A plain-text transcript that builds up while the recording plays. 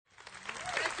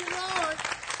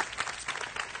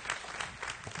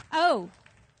Oh,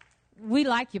 we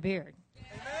like your beard.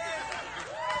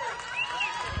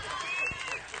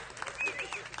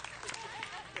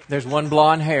 There's one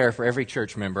blonde hair for every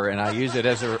church member, and I use it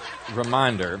as a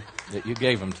reminder that you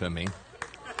gave them to me.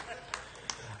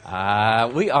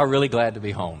 We are really glad to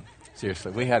be home.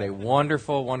 Seriously, we had a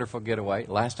wonderful, wonderful getaway.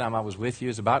 Last time I was with you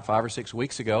is about 5 or 6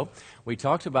 weeks ago. We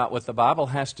talked about what the Bible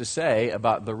has to say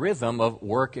about the rhythm of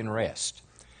work and rest.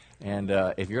 And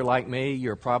if you're like me,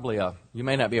 you're probably you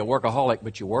may not be a workaholic,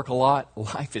 but you work a lot.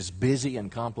 Life is busy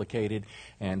and complicated.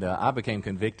 And I became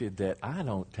convicted that I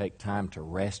don't take time to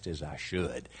rest as I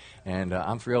should. And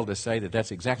I'm thrilled to say that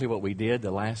that's exactly what we did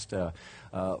the last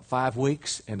 5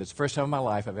 weeks. And it's the first time in my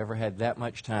life I've ever had that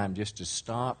much time just to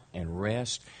stop and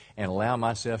rest and allow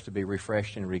myself to be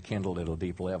refreshed and rekindled at a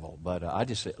deep level. But I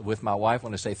just, with my wife,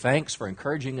 want to say thanks for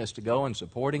encouraging us to go and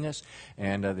supporting us.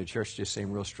 And the church just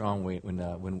seemed real strong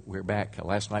when we were back.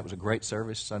 Last night was a great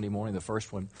service, Sunday morning, the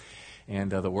first one.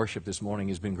 And the worship this morning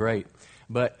has been great.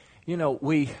 But, you know,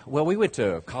 we went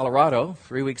to Colorado,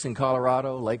 3 weeks in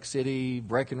Colorado, Lake City,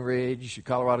 Breckenridge,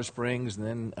 Colorado Springs,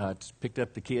 and then picked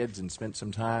up the kids and spent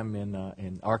some time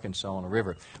in Arkansas on a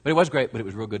river. But it was great, but it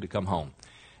was real good to come home.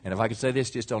 And if I could say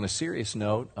this just on a serious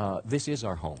note, this is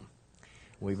our home.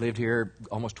 We've lived here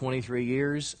almost 23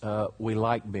 years. We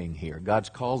like being here. God's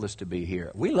called us to be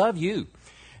here. We love you.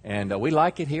 And we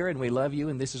like it here, and we love you,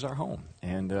 and this is our home.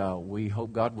 And we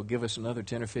hope God will give us another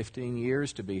 10 or 15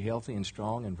 years to be healthy and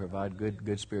strong and provide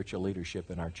good spiritual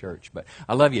leadership in our church. But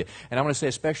I love you. And I want to say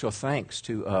a special thanks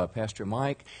to Pastor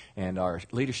Mike and our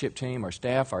leadership team, our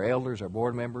staff, our elders, our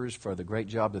board members for the great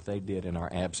job that they did in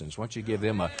our absence. Why don't you give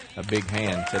them a big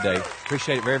hand today?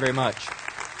 Appreciate it very, very much.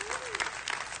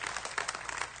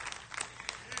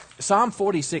 Psalm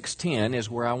 46:10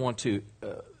 is where I want to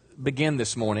begin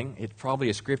this morning. It's probably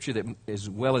a scripture that, as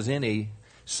well as any,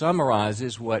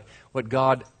 summarizes what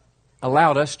God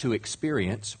allowed us to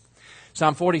experience.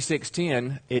 Psalm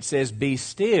 46:10, it says, "Be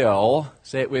still,"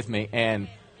 say it with me, "and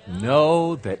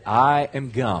know that I am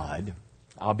God.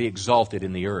 I'll be exalted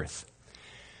in the earth."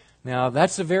 Now,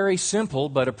 that's a very simple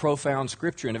but a profound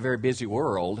scripture in a very busy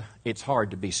world. It's hard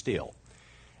to be still.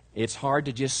 It's hard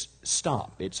to just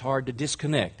stop. It's hard to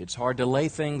disconnect. It's hard to lay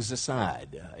things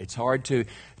aside. It's hard to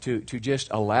just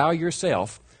allow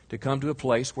yourself to come to a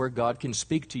place where God can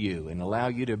speak to you and allow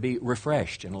you to be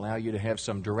refreshed and allow you to have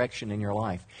some direction in your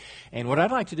life. And what I'd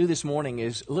like to do this morning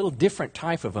is a little different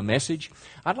type of a message.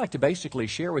 I'd like to basically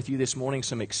share with you this morning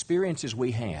some experiences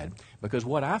we had, because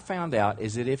what I found out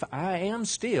is that if I am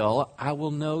still, I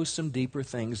will know some deeper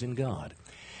things in God.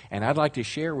 And I'd like to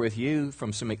share with you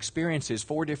from some experiences,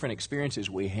 4 different experiences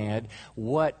we had,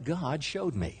 what God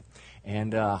showed me.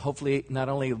 And hopefully not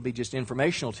only will it be just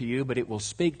informational to you, but it will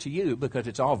speak to you because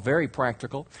it's all very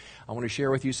practical. I want to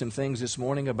share with you some things this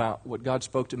morning about what God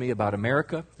spoke to me about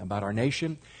America, about our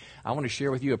nation. I want to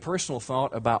share with you a personal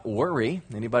thought about worry.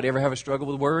 Anybody ever have a struggle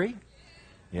with worry?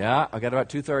 Yeah, I got about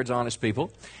 2/3 honest people.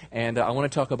 And I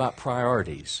want to talk about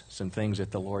priorities, some things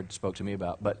that the Lord spoke to me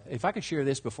about. But if I could share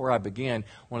this before I begin,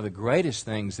 one of the greatest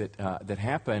things that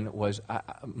happened was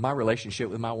my relationship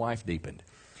with my wife deepened.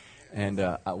 And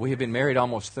we have been married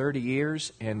almost 30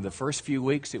 years, and the first few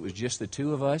weeks it was just the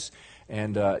two of us.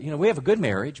 And, we have a good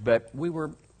marriage, but we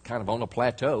were kind of on a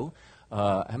plateau.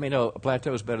 How many know a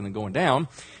plateau is better than going down?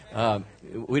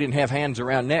 We didn't have hands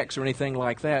around necks or anything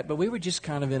like that, but we were just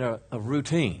kind of in a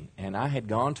routine. And I had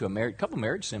gone to a couple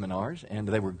marriage seminars, and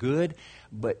they were good,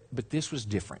 but this was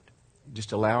different.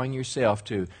 Just allowing yourself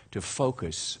to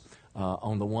focus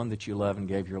on the one that you love and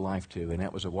gave your life to, and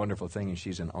that was a wonderful thing. And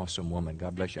she's an awesome woman.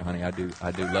 God bless you, honey. I do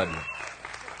love you.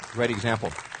 Great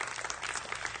example.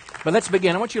 But let's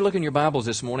begin. I want you to look in your Bibles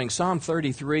this morning, Psalm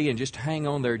 33, and just hang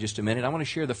on there just a minute. I want to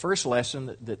share the first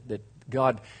lesson that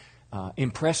God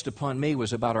impressed upon me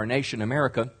was about our nation,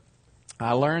 America.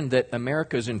 I learned that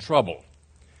America's in trouble.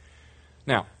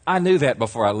 Now, I knew that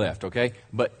before I left, okay?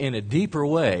 But in a deeper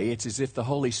way, it's as if the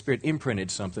Holy Spirit imprinted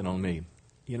something on me.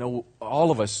 You know, all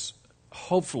of us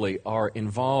hopefully are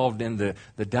involved in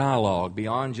the dialogue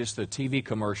beyond just the TV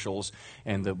commercials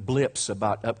and the blips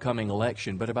about upcoming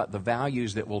election, but about the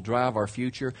values that will drive our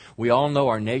future. We all know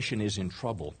our nation is in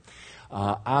trouble.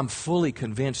 I'm fully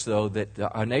convinced, though, that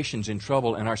our nation's in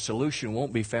trouble, and our solution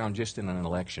won't be found just in an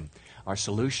election. Our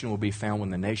solution will be found when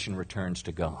the nation returns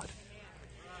to God.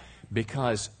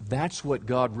 Because that's what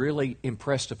God really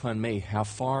impressed upon me, how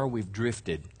far we've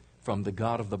drifted from the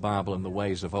God of the Bible and the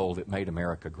ways of old that made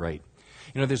America great.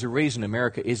 You know, there's a reason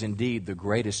America is indeed the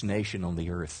greatest nation on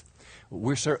the earth.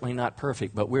 We're certainly not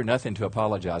perfect, but we're nothing to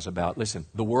apologize about. Listen,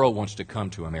 the world wants to come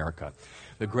to America.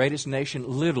 The greatest nation,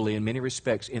 literally, in many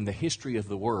respects, in the history of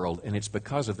the world, and it's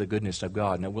because of the goodness of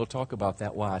God. Now, we'll talk about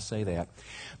that, why I say that.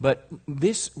 But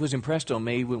this was impressed on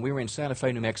me when we were in Santa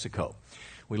Fe, New Mexico.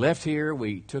 We left here,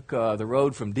 we took the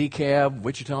road from DeKalb,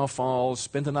 Wichita Falls,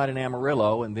 spent the night in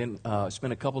Amarillo, and then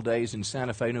spent a couple days in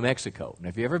Santa Fe, New Mexico. Now,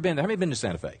 if you've ever been there, how many have been to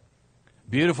Santa Fe?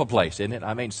 Beautiful place, isn't it?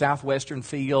 I mean, southwestern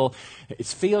feel. It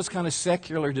feels kind of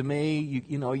secular to me.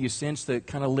 You sense the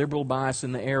kind of liberal bias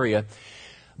in the area.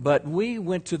 But we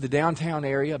went to the downtown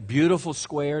area, beautiful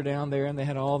square down there, and they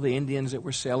had all the Indians that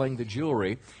were selling the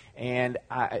jewelry. And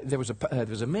there was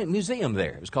a museum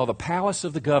there. It was called the Palace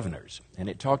of the Governors, and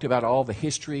it talked about all the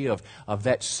history of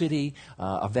that city,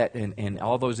 and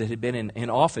all those that had been in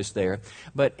office there.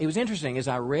 But it was interesting, as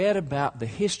I read about the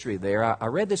history there, I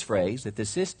read this phrase, that the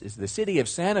city of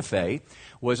Santa Fe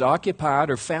was occupied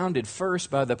or founded first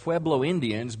by the Pueblo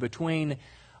Indians between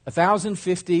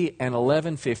 1050 and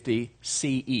 1150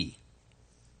 CE.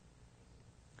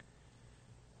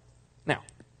 Now,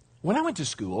 when I went to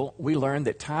school, we learned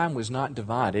that time was not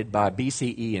divided by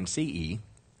BCE and CE.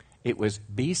 It was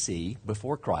BC,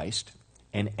 before Christ,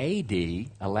 and AD,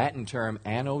 a Latin term,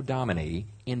 Anno Domini,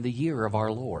 in the year of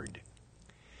our Lord.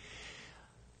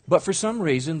 But for some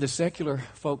reason, the secular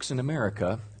folks in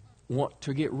America want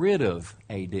to get rid of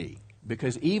AD,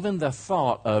 because even the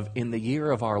thought of in the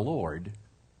year of our Lord,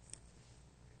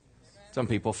 some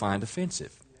people find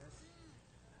offensive.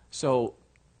 So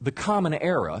the common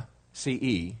era,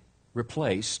 CE,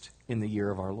 replaced in the year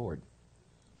of our Lord.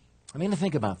 I mean,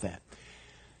 think about that.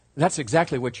 That's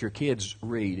exactly what your kids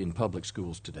read in public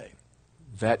schools today.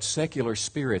 That secular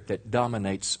spirit that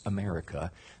dominates America,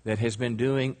 that has been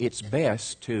doing its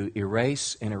best to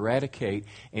erase and eradicate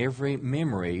every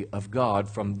memory of God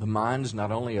from the minds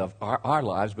not only of our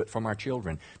lives, but from our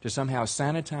children, to somehow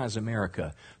sanitize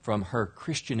America from her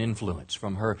Christian influence,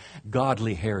 from her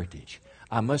godly heritage.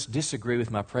 I must disagree with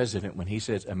my president when he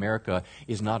says America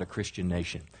is not a Christian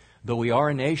nation. Though we are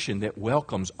a nation that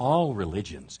welcomes all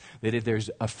religions, that if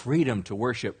there's a freedom to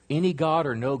worship any God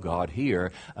or no God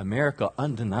here, America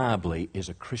undeniably is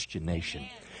a Christian nation.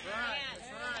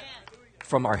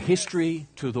 From our history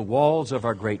to the walls of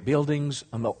our great buildings,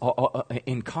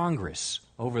 in Congress,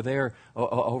 over there,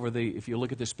 if you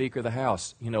look at the Speaker of the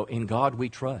House, in God we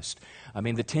trust. I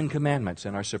mean, the Ten Commandments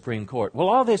in our Supreme Court. Well,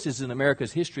 all this is in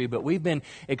America's history, but we've been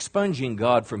expunging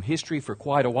God from history for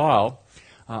quite a while.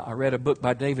 I read a book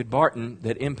by David Barton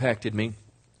that impacted me,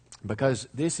 because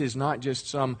this is not just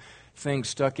some thing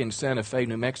stuck in Santa Fe,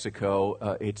 New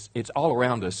Mexico. It's all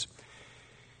around us.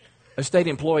 A state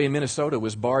employee in Minnesota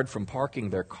was barred from parking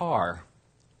their car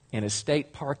in a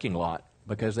state parking lot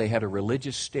because they had a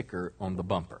religious sticker on the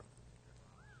bumper.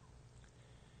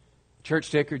 Church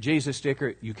sticker, Jesus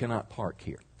sticker, you cannot park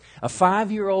here. A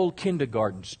 5-year-old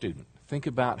kindergarten student, think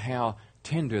about how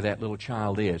tender that little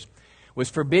child is, was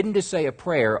forbidden to say a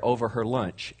prayer over her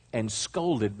lunch and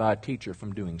scolded by a teacher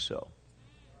from doing so.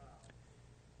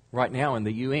 Right now in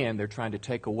the UN, they're trying to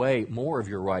take away more of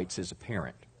your rights as a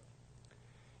parent.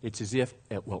 It's as if,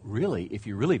 really, if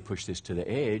you really push this to the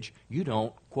edge, you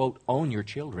don't, quote, own your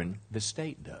children, the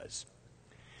state does.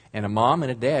 And a mom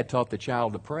and a dad taught the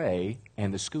child to pray,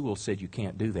 and the school said you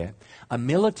can't do that. A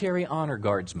military honor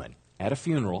guardsman at a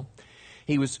funeral,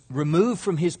 he was removed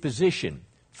from his position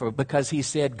because he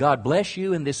said, God bless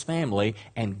you and this family,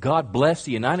 and God bless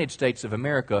the United States of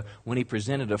America, when he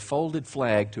presented a folded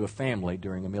flag to a family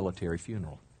during a military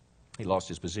funeral. He lost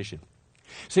his position.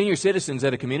 Senior citizens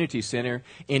at a community center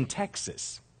in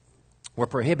Texas were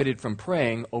prohibited from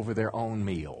praying over their own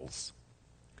meals.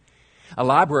 A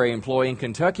library employee in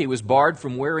Kentucky was barred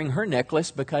from wearing her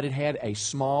necklace because it had a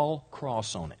small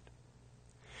cross on it.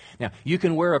 Now, you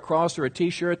can wear a cross or a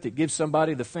T-shirt that gives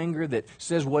somebody the finger, that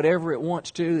says whatever it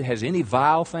wants to, has any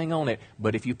vile thing on it,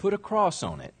 but if you put a cross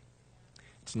on it,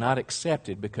 it's not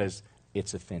accepted because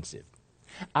it's offensive.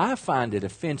 I find it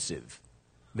offensive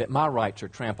that my rights are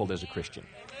trampled as a Christian.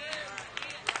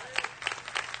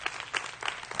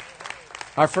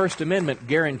 Our First Amendment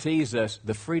guarantees us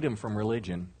the freedom from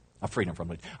religion.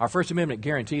 Our First Amendment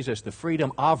guarantees us the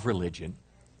freedom of religion,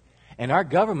 and our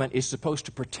government is supposed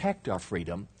to protect our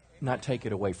freedom, not take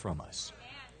it away from us.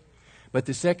 But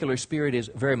the secular spirit is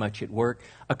very much at work.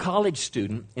 A college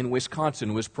student in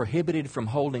Wisconsin was prohibited from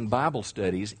holding Bible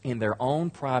studies in their own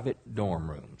private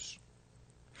dorm rooms.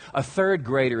 A third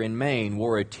grader in Maine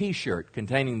wore a T-shirt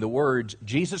containing the words,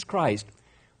 Jesus Christ,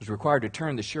 was required to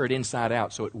turn the shirt inside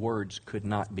out so its words could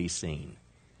not be seen.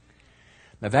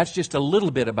 Now, that's just a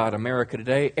little bit about America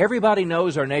today. Everybody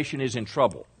knows our nation is in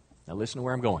trouble. Now, listen to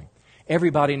where I'm going.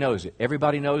 Everybody knows it.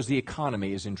 Everybody knows the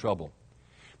economy is in trouble.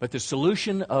 But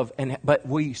but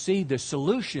we see the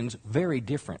solutions very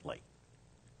differently.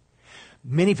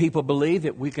 Many people believe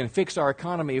that we can fix our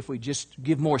economy if we just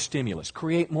give more stimulus,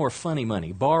 create more funny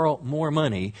money, borrow more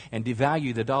money, and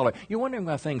devalue the dollar. You're wondering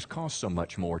why things cost so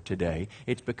much more today.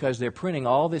 It's because they're printing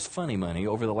all this funny money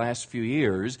over the last few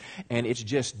years, and it's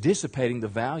just dissipating the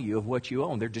value of what you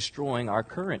own. They're destroying our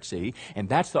currency, and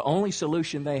that's the only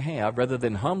solution they have, rather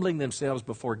than humbling themselves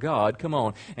before God, come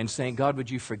on, and saying, God,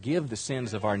 would you forgive the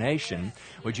sins of our nation?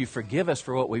 Would you forgive us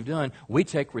for what we've done? We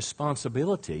take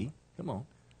responsibility. Come on.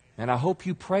 And I hope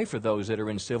you pray for those that are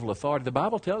in civil authority. The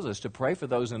Bible tells us to pray for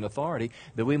those in authority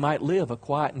that we might live a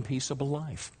quiet and peaceable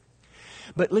life.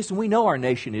 But listen, we know our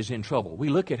nation is in trouble. We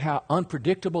look at how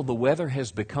unpredictable the weather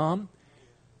has become.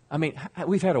 I mean,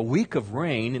 we've had a week of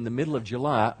rain in the middle of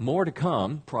July, more to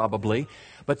come probably,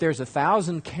 but there's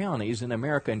 1,000 counties in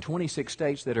America and 26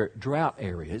 states that are drought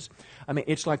areas. I mean,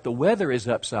 it's like the weather is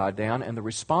upside down, and the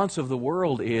response of the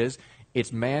world is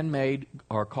it's man-made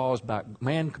or caused by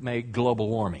man-made global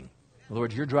warming. In other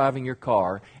words, you're driving your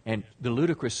car, and the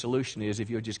ludicrous solution is if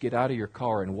you'll just get out of your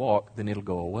car and walk, then it'll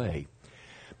go away.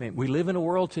 I mean, we live in a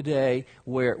world today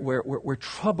where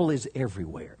trouble is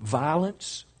everywhere.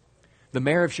 Violence. The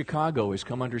mayor of Chicago has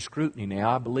come under scrutiny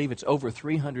now. I believe it's over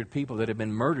 300 people that have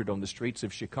been murdered on the streets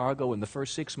of Chicago in the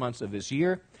first 6 months of this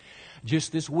year.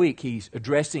 Just this week, he's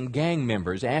addressing gang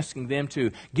members, asking them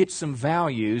to get some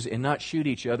values and not shoot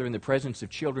each other in the presence of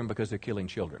children because they're killing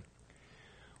children.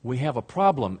 We have a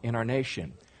problem in our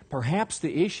nation. Perhaps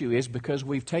the issue is because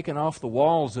we've taken off the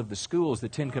walls of the schools the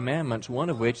Ten Commandments, one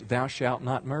of which, thou shalt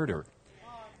not murder.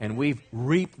 And we've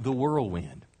reaped the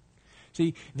whirlwind.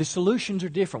 See, the solutions are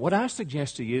different. What I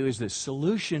suggest to you is the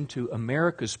solution to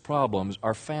America's problems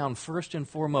are found first and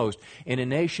foremost in a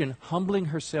nation humbling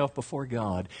herself before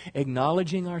God,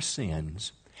 acknowledging our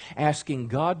sins, asking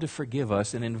God to forgive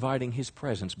us, and inviting His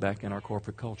presence back in our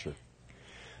corporate culture.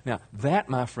 Now, that,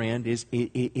 my friend, is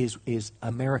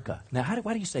America. Now,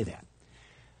 why do you say that?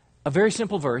 A very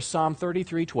simple verse, Psalm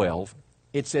 33:12.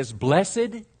 It says,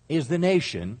 "Blessed is the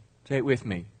nation," say it with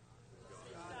me,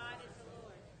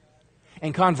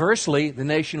 and conversely, the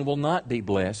nation will not be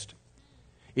blessed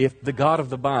if the God of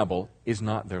the Bible is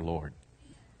not their Lord.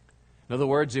 In other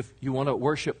words, if you want to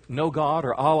worship no God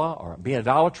or Allah or be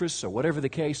idolatrous or whatever the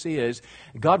case is,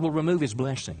 God will remove His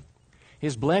blessing.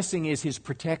 His blessing is His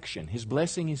protection. His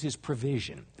blessing is His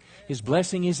provision. His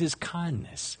blessing is His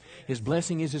kindness. His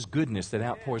blessing is His goodness that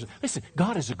outpours. Listen,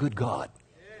 God is a good God.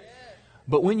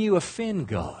 But when you offend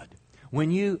God, when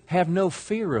you have no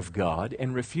fear of God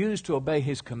and refuse to obey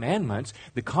His commandments,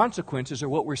 the consequences are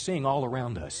what we're seeing all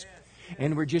around us.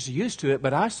 And we're just used to it,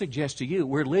 but I suggest to you,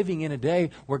 we're living in a day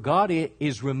where God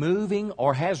is removing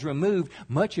or has removed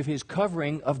much of His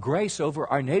covering of grace over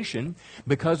our nation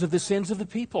because of the sins of the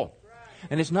people.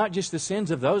 And it's not just the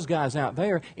sins of those guys out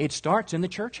there, it starts in the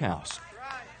church house.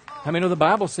 I mean, the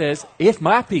Bible says, if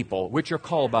my people, which are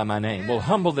called by my name, will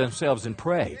humble themselves and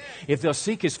pray, if they'll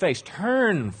seek His face,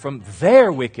 turn from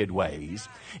their wicked ways,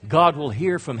 God will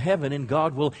hear from heaven and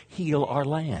God will heal our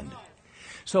land.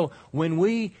 So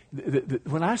when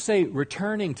I say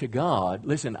returning to God,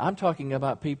 listen, I'm talking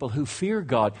about people who fear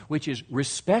God, which is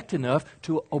respect enough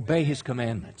to obey His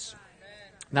commandments.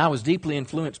 Now, I was deeply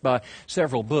influenced by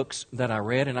several books that I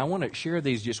read, and I want to share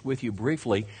these just with you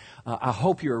briefly. I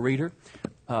hope you're a reader.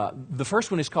 The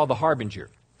first one is called The Harbinger.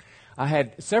 I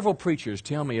had several preachers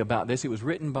tell me about this. It was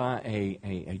written by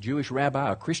a Jewish rabbi,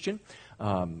 a Christian,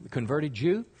 converted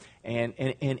Jew, and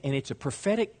it's a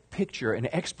prophetic picture,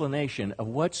 an explanation of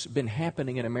what's been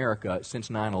happening in America since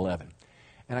 9/11.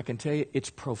 And I can tell you, it's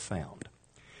profound.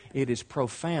 It is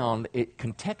profound. It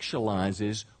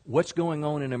contextualizes what's going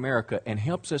on in America and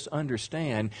helps us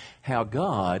understand how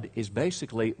God is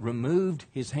basically removed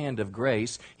His hand of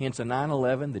grace, hence the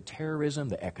 9/11, the terrorism,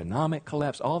 the economic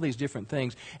collapse, all these different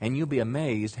things, and you'll be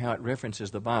amazed how it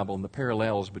references the Bible and the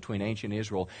parallels between ancient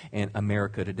Israel and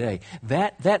America today.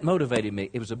 That motivated me.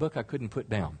 It was a book I couldn't put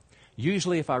down.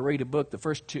 Usually if I read a book, the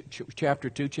first two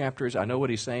chapters, I know what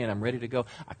he's saying, I'm ready to go.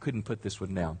 I couldn't put this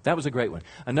one down. That was a great one.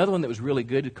 Another one that was really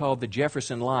good called The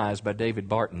Jefferson Lies by David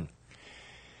Barton.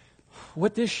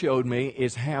 What this showed me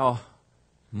is how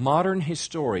modern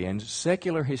historians,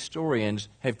 secular historians,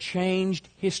 have changed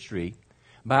history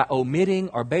by omitting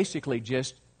or basically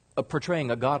just portraying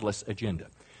a godless agenda.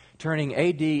 Turning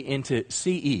AD into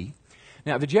CE,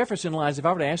 Now, the Jefferson lines, if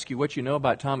I were to ask you what you know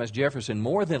about Thomas Jefferson,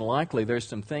 more than likely there's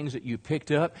some things that you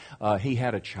picked up. He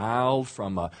had a child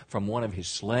from one of his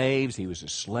slaves. He was a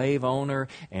slave owner,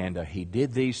 and he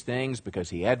did these things because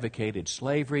he advocated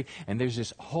slavery. And there's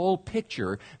this whole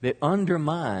picture that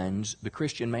undermines the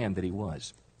Christian man that he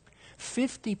was.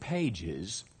 50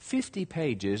 pages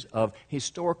of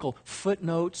historical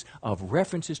footnotes, of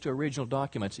references to original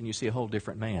documents, and you see a whole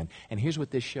different man. And here's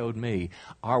what this showed me.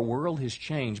 Our world has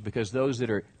changed because those that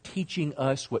are teaching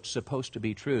us what's supposed to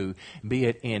be true, be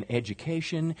it in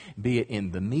education, be it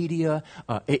in the media.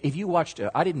 If you watched,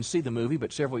 I didn't see the movie,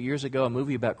 but several years ago, a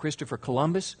movie about Christopher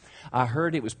Columbus, I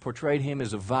heard it was portrayed him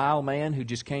as a vile man who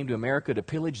just came to America to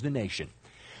pillage the nation.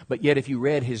 But yet if you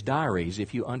read his diaries,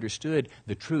 if you understood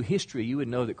the true history, you would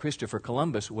know that Christopher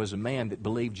Columbus was a man that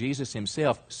believed Jesus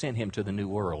himself sent him to the New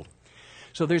World.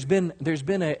 So there's been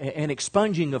an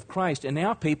expunging of Christ, and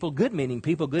now people, good-meaning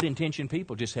people, good-intentioned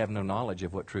people, just have no knowledge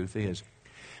of what truth is.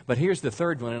 But here's the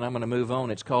third one, and I'm going to move on.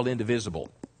 It's called Indivisible.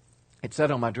 It sat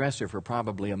on my dresser for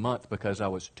probably a month because I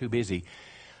was too busy.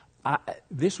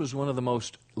 This was one of the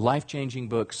most life-changing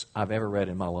books I've ever read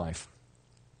in my life.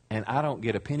 And I don't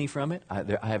get a penny from it.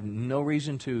 I have no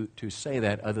reason to say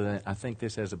that other than I think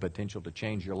this has a potential to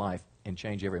change your life and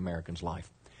change every American's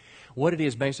life. What it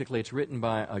is, basically, it's written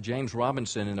by James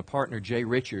Robinson and a partner, Jay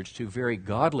Richards, two very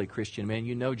godly Christian men.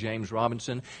 You know James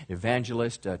Robinson,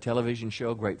 evangelist, television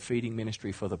show, great feeding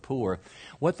ministry for the poor.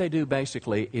 What they do,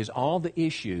 basically, is all the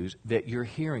issues that you're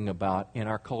hearing about in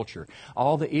our culture,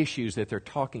 all the issues that they're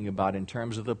talking about in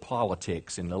terms of the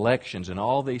politics and elections and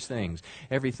all these things,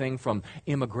 everything from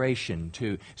immigration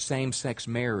to same-sex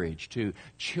marriage to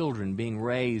children being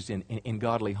raised in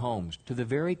godly homes, to the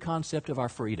very concept of our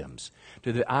freedoms,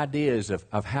 to the idea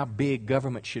of how big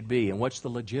government should be and what's the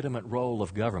legitimate role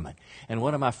of government. And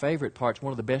one of my favorite parts,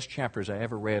 one of the best chapters I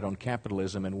ever read on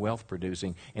capitalism and wealth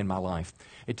producing in my life,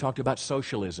 it talked about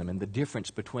socialism and the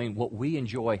difference between what we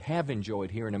have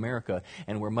enjoyed here in America,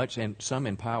 and where some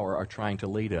in power are trying to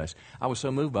lead us. I was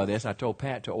so moved by this, I told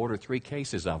Pat to order 3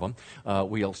 cases of them.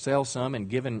 We'll sell some, and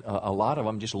given a lot of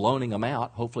them, just loaning them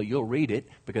out. Hopefully you'll read it,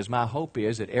 because my hope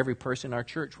is that every person in our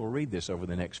church will read this over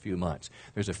the next few months.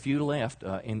 There's a few left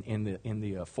in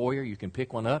the foyer. You can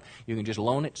pick one up. You can just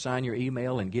loan it, sign your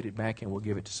email, and get it back, and we'll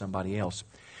give it to somebody else.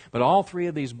 But all 3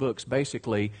 of these books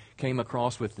basically came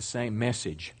across with the same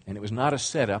message, and it was not a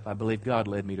setup. I believe God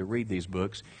led me to read these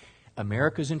books.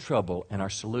 America's in trouble, and our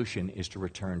solution is to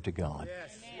return to God.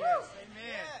 Yes. Yes.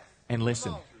 Amen. And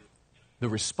listen, the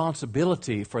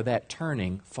responsibility for that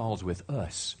turning falls with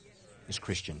us as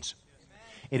Christians.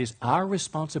 It is our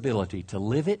responsibility to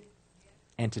live it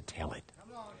and to tell it.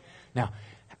 Now,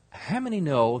 how many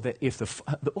know that if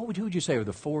who would you say are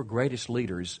the 4 greatest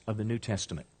leaders of the New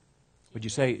Testament? Would you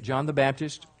say John the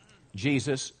Baptist,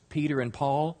 Jesus, Peter, and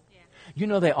Paul? Yeah. You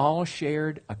know they all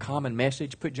shared a common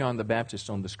message. Put John the Baptist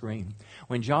on the screen.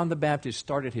 When John the Baptist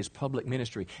started his public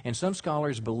ministry, and some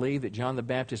scholars believe that John the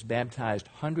Baptist baptized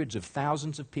hundreds of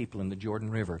thousands of people in the Jordan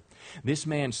River. This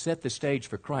man set the stage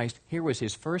for Christ. Here was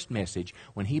his first message.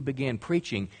 When he began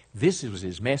preaching, this was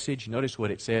his message. Notice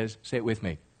what it says. Say it with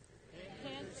me.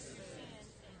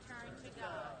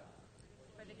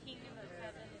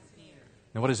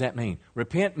 Now, what does that mean?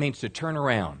 Repent means to turn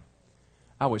around.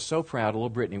 I was so proud of little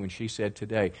Brittany when she said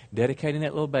today, dedicating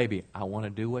that little baby, I want to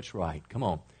do what's right. Come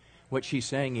on. What she's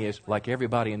saying is, like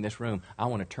everybody in this room, I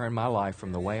want to turn my life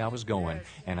from the way I was going,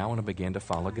 and I want to begin to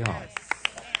follow God.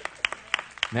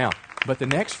 Now, but the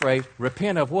next phrase,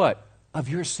 repent of what? Of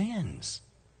your sins.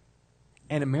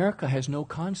 And America has no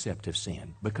concept of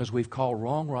sin, because we've called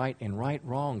wrong right and right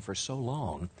wrong for so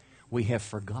long, we have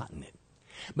forgotten it.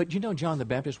 But you know, John the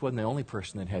Baptist wasn't the only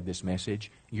person that had this message.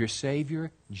 Your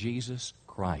Savior, Jesus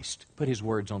Christ. Put his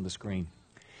words on the screen.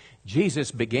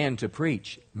 Jesus began to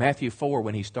preach. Matthew 4,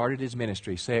 when he started his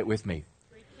ministry, say it with me.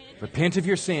 Repent of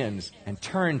your sins and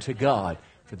turn to God,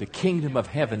 for the kingdom of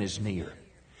heaven is near.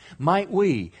 Might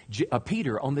we,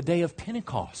 Peter, on the day of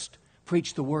Pentecost,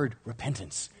 preach the word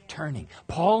repentance, turning.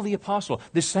 Paul the Apostle,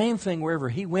 the same thing wherever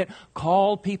he went,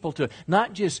 called people to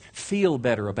not just feel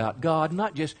better about God,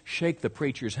 not just shake the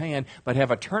preacher's hand, but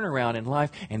have a turnaround in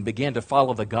life and begin to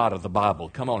follow the God of the Bible.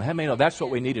 Come on, how many know that's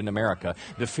what we need in America?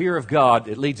 The fear of God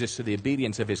that leads us to the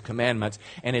obedience of His commandments,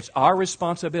 and it's our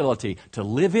responsibility to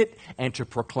live it and to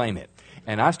proclaim it.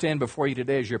 And I stand before you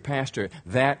today as your pastor.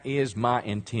 That is my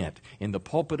intent. In the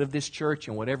pulpit of this church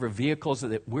and whatever vehicles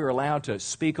that we're allowed to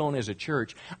speak on as a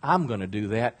church, I'm going to do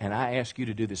that, and I ask you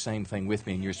to do the same thing with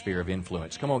me in your sphere of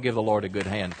influence. Come on, give the Lord a good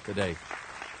hand today.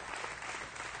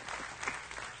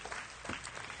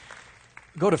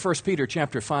 Go to 1 Peter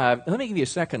chapter 5. Let me give you a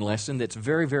second lesson that's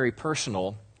very, very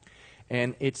personal.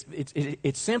 And it's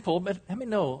simple, but I mean,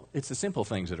 no, it's the simple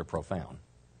things that are profound.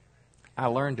 I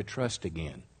learned to trust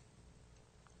again.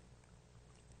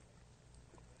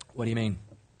 What do you mean?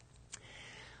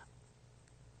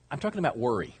 I'm talking about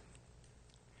worry.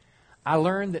 I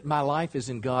learned that my life is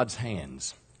in God's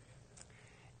hands,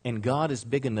 and God is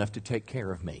big enough to take care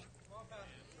of me.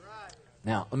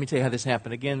 Now, let me tell you how this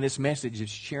happened. Again, this message is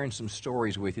sharing some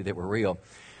stories with you that were real.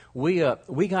 We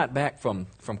got back from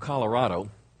Colorado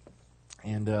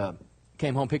and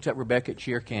came home, picked up Rebecca at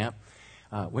cheer camp,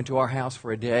 went to our house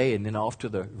for a day, and then off to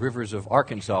the rivers of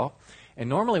Arkansas. And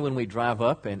normally when we drive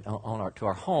up and to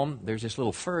our home, there's this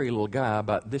little furry little guy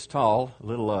about this tall,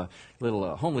 little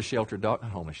homeless shelter dog. Not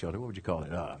homeless shelter. What would you call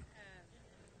it?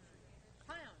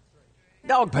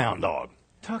 Dog pound dog.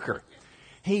 Tucker.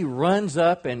 He runs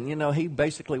up and, he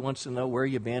basically wants to know where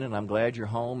you've been, and I'm glad you're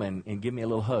home, and give me a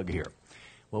little hug here.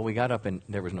 Well, we got up and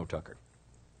there was no Tucker.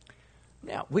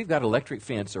 Now, we've got electric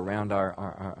fence around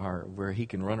our where he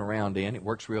can run around in. It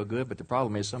works real good, but the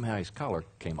problem is somehow his collar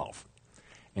came off,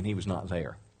 and he was not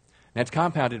there. That's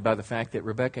compounded by the fact that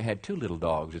Rebecca had two little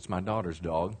dogs. It's my daughter's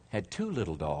dog. Had two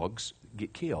little dogs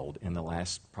get killed in the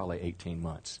last probably 18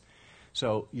 months.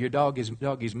 So your dog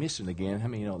is missing again. How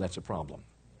many know that's a problem?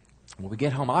 When we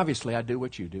get home, obviously I do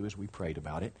what you do, is we prayed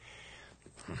about it.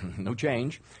 No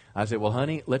change. I said, well,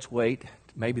 honey, let's wait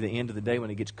maybe the end of the day when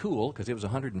it gets cool, because it was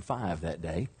 105 that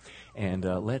day, and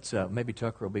maybe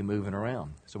Tucker will be moving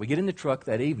around. So we get in the truck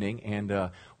that evening,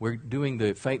 and we're doing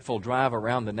the fateful drive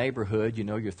around the neighborhood.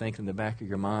 You're thinking in the back of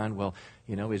your mind, well,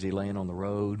 is he laying on the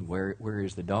road? Where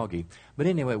is the doggy? But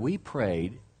anyway, we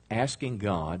prayed, asking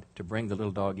God to bring the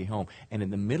little doggy home. And in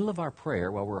the middle of our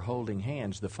prayer, while we're holding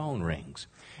hands, the phone rings.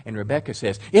 And Rebecca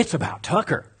says, it's about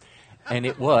Tucker. And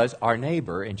it was our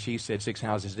neighbor, and she said 6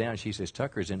 houses down, she says,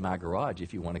 Tucker's in my garage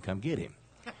if you want to come get him.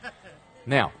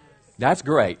 Now, that's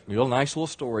great. Nice little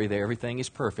story there. Everything is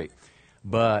perfect.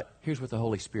 But here's what the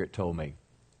Holy Spirit told me.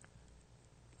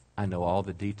 I know all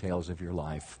the details of your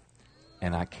life,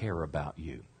 and I care about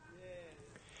you.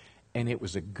 And it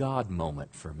was a God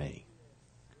moment for me.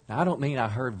 Now, I don't mean I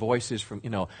heard voices from,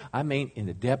 I mean in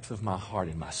the depth of my heart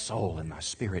and my soul and my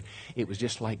spirit, it was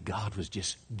just like God was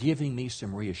just giving me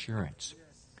some reassurance.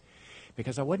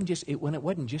 Because it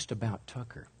wasn't just about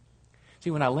Tucker.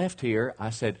 See, when I left here, I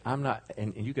said, I'm not,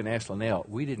 and you can ask Linnell,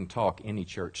 we didn't talk any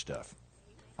church stuff.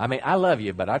 I mean, I love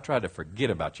you, but I tried to forget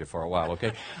about you for a while,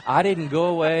 okay? I didn't go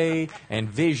away and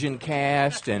vision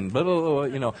cast and blah, blah,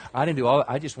 blah, I didn't do all.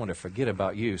 I just wanted to forget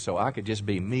about you so I could just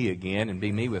be me again and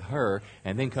be me with her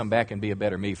and then come back and be a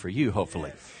better me for you,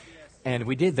 hopefully. And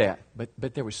we did that,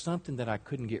 but there was something that I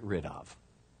couldn't get rid of.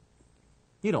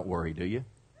 You don't worry, do you?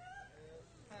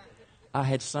 I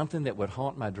had something that would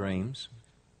haunt my dreams.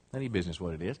 None of your business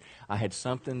what it is. I had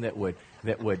something that would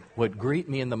greet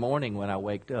me in the morning when I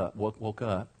woke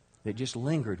up, that just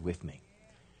lingered with me.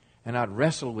 And I'd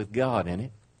wrestle with God in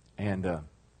it, and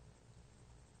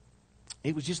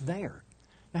it was just there.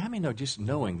 Now, how many know just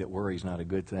knowing that worry is not a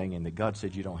good thing and that God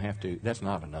said you don't have to, that's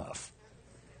not enough.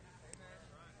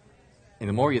 And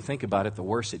the more you think about it, the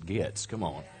worse it gets. Come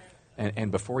on.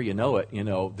 And before you know it,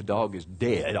 the dog is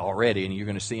dead already, and you're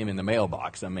going to see him in the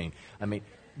mailbox. I mean,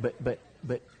 but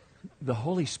the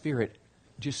Holy Spirit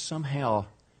just somehow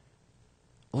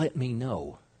let me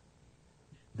know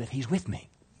that He's with me.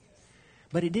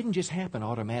 But it didn't just happen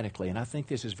automatically, and I think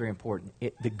this is very important.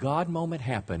 The God moment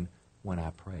happened when I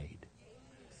prayed.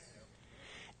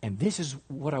 And this is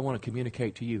what I want to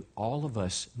communicate to you. All of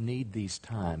us need these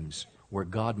times where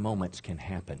God moments can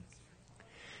happen.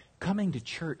 Coming to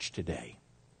church today,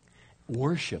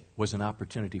 worship was an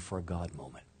opportunity for a God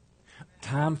moment.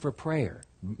 Time for prayer,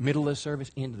 middle of the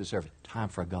service, end of the service, time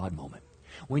for a God moment.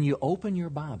 When you open your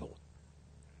Bible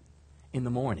in the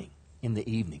morning, in the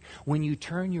evening, when you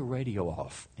turn your radio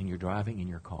off and you're driving in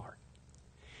your car,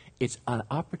 it's an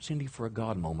opportunity for a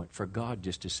God moment, for God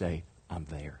just to say, I'm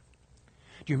there.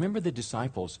 Do you remember the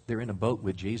disciples? They're in a boat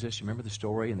with Jesus. You remember the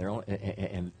story?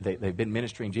 And they've been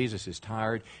ministering. Jesus is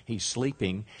tired. He's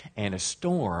sleeping. And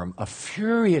a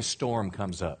furious storm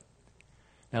comes up.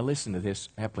 Now listen to this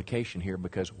application here,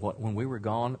 because when we were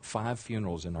gone, 5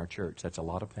 funerals in our church. That's a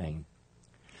lot of pain.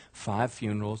 5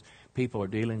 funerals. People are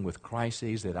dealing with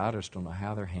crises that I just don't know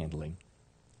how they're handling.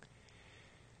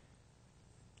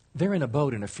 They're in a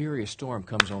boat and a furious storm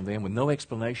comes on them with no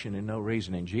explanation and no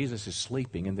reason, and Jesus is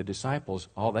sleeping, and the disciples,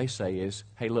 all they say is,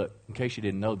 hey, look, in case you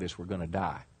didn't know this, we're going to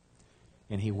die.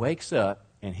 And he wakes up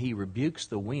and he rebukes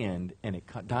the wind, and it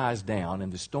dies down,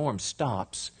 and the storm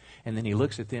stops, and then he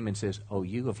looks at them and says, oh,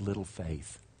 you of little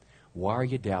faith. Why are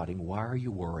you doubting? Why are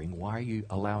you worrying? Why are you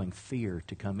allowing fear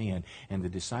to come in? And the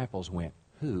disciples went,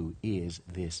 who is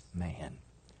this man?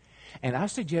 And I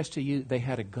suggest to you they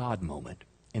had a God moment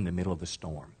in the middle of the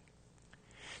storm.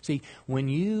 See, when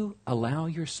you allow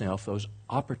yourself those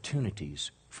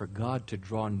opportunities for God to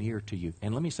draw near to you,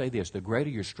 and let me say this, the greater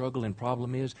your struggle and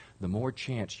problem is, the more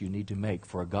chance you need to make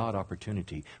for a God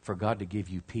opportunity, for God to give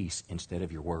you peace instead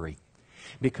of your worry.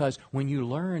 Because when you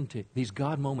learn to, these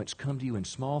God moments come to you in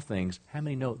small things, how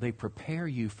many know they prepare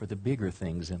you for the bigger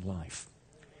things in life?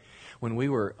 When we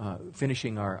were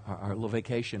finishing our little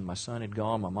vacation, my son had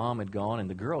gone, my mom had gone, and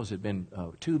the girls had been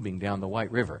tubing down the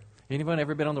White River. Anyone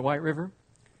ever been on the White River?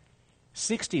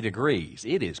 60 degrees.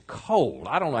 It is cold.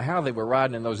 I don't know how they were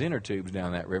riding in those inner tubes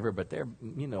down that river, but they're,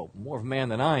 more of a man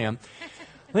than I am.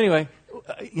 Anyway,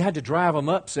 you had to drive them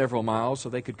up several miles so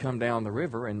they could come down the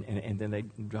river, and then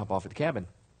they'd drop off at the cabin.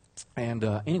 And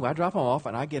anyway, I drop them off,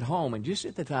 and I get home, and just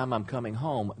at the time I'm coming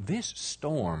home, this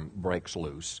storm breaks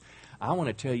loose. I want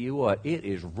to tell you what, it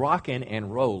is rocking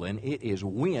and rolling. It is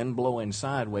wind blowing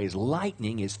sideways.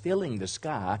 Lightning is filling the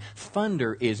sky.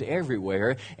 Thunder is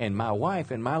everywhere. And my wife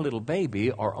and my little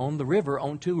baby are on the river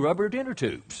on 2 rubber dinner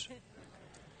tubes.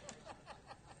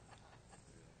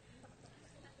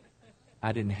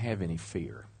 I didn't have any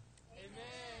fear.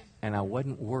 And I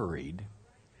wasn't worried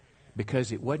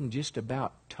because it wasn't just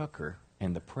about Tucker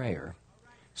and the prayer.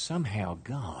 Somehow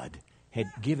God had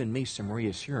given me some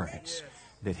reassurance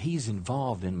that He's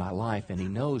involved in my life and He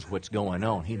knows what's going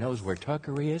on. He knows where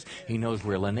Tucker is. He knows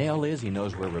where Linnell is. He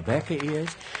knows where Rebecca is.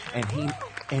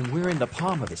 And we're in the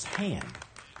palm of His hand.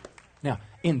 Now,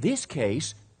 in this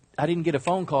case, I didn't get a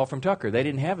phone call from Tucker. They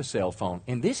didn't have a cell phone.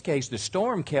 In this case, the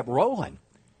storm kept rolling.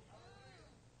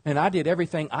 And I did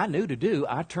everything I knew to do.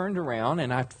 I turned around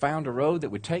and I found a road that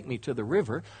would take me to the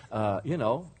river.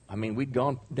 We'd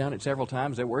gone down it several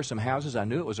times. There were some houses. I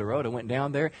knew it was a road. I went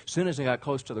down there. As soon as I got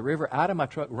close to the river, out of my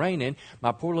truck, raining,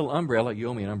 my poor little umbrella, you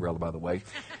owe me an umbrella, by the way,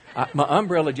 my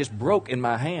umbrella just broke in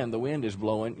my hand. The wind is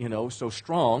blowing, so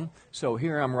strong. So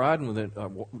here I'm riding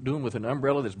with an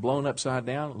umbrella that's blown upside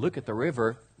down. Look at the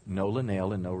river. No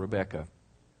Linnell and no Rebecca.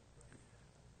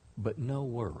 But no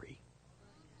worry.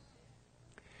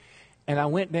 And I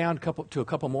went down to a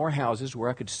couple more houses where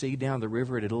I could see down the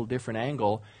river at a little different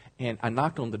angle. And I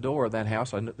knocked on the door of that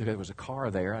house. I knew there was a car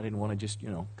there. I didn't want to just,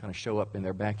 kind of show up in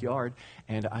their backyard.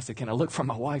 And I said, can I look for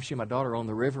my wife? She and my daughter on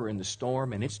the river in the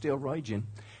storm, and it's still raging.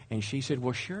 And she said,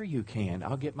 well, sure you can.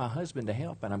 I'll get my husband to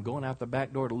help. And I'm going out the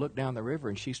back door to look down the river.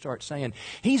 And she starts saying,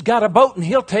 he's got a boat, and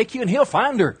he'll take you, and he'll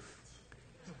find her.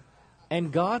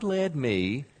 And God led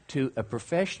me to a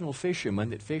professional fisherman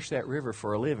that fished that river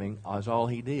for a living, as all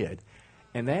he did.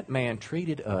 And that man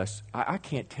treated us, I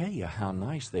can't tell you how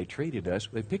nice they treated us.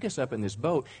 They pick us up in this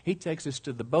boat. He takes us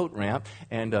to the boat ramp,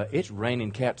 and it's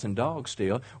raining cats and dogs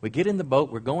still. We get in the boat.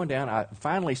 We're going down. I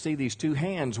finally see these 2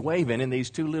 hands waving and these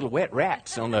 2 little wet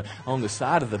rats on the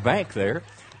side of the bank there.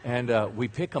 And we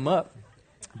pick them up.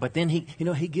 But then he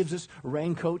gives us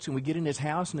raincoats, and we get in his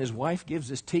house, and his wife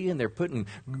gives us tea, and they're putting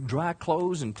dry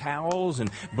clothes and towels and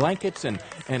blankets, and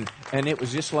it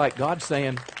was just like God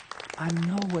saying, I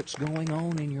know what's going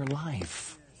on in your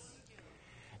life.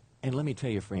 And let me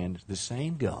tell you, friend, the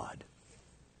same God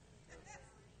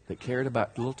that cared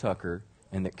about little Tucker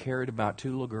and that cared about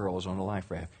 2 little girls on a life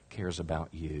raft cares about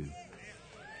you.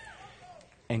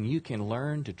 And you can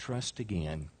learn to trust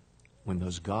again when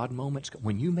those God moments,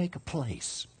 when you make a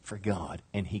place for God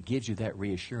and He gives you that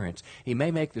reassurance. He may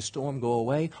make the storm go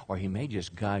away, or He may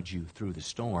just guide you through the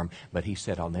storm. But He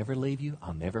said, I'll never leave you,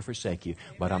 I'll never forsake you,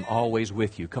 but I'm always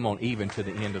with you. Come on, even to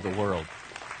the end of the world.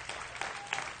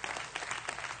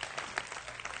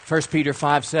 1 Peter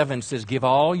 5:7 says, give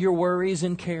all your worries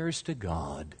and cares to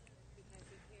God.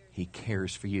 He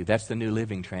cares for you. That's the New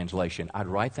Living Translation. I'd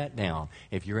write that down.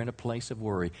 If you're in a place of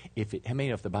worry, if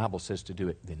the Bible says to do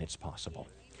it, then it's possible.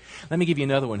 Let me give you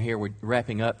another one here. We're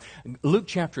wrapping up. Luke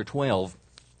chapter 12.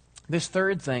 This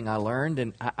third thing I learned,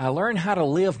 and I learned how to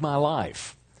live my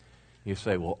life. You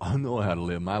say, well, I know how to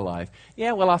live my life.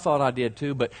 Yeah, well, I thought I did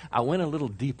too, but I went a little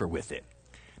deeper with it.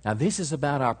 Now, this is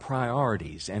about our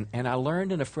priorities, and I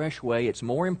learned in a fresh way it's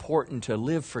more important to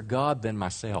live for God than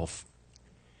myself.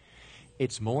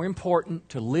 It's more important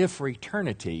to live for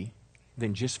eternity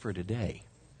than just for today.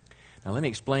 Now, let me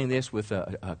explain this with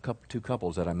 2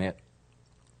 couples that I met.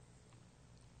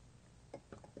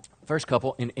 First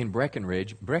couple in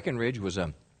Breckenridge. Breckenridge was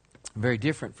a Very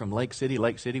different from Lake City.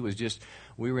 Lake City was just,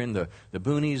 we were in the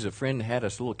boonies. A friend had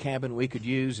us a little cabin we could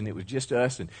use, and it was just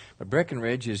us. But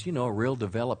Breckenridge is, you know, a real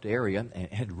developed area, and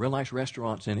it had real nice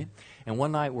restaurants in it. And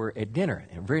one night we're at dinner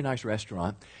at a very nice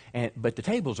restaurant, but the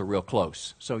tables are real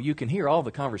close, so you can hear all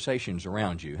the conversations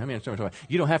around you. I mean,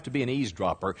 you don't have to be an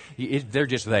eavesdropper. They're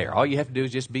just there. All you have to do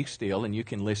is just be still, and you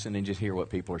can listen and just hear what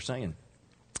people are saying.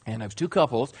 And there was two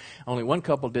couples. Only one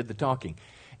couple did the talking.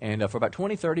 And for about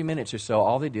 20, 30 minutes or so,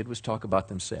 all they did was talk about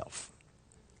themselves.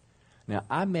 Now,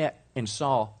 I met and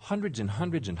saw hundreds and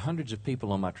hundreds and hundreds of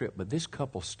people on my trip, but this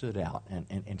couple stood out,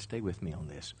 and stay with me on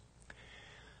this.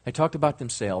 They talked about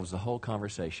themselves the whole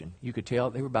conversation. You could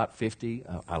tell they were about 50.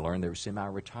 I learned they were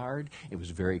semi-retired. It was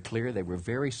very clear. They were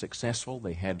very successful.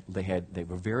 They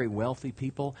were very wealthy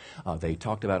people. They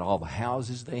talked about all the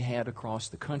houses they had across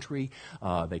the country.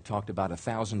 They talked about a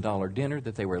 $1,000 dinner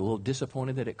that they were a little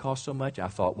disappointed that it cost so much. I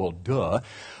thought, well, duh.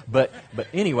 But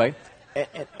anyway,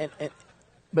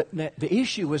 but the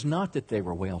issue was not that they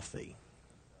were wealthy.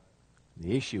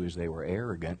 The issue is they were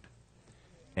arrogant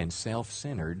and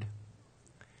self-centered,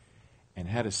 and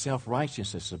had a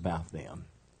self-righteousness about them,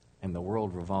 and the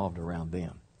world revolved around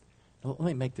them. Now, let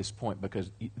me make this point, because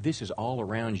this is all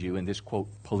around you in this, quote,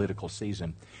 political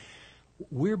season.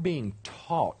 We're being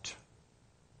taught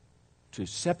to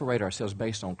separate ourselves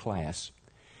based on class,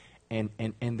 and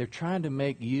they're trying to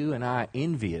make you and I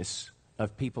envious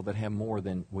of people that have more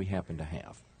than we happen to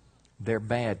have. They're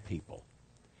bad people.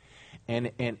 And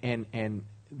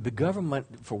the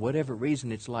government, for whatever reason,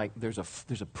 it's like there's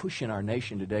a push in our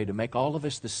nation today to make all of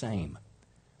us the same.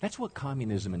 That's what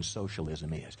communism and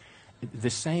socialism is. The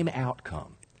same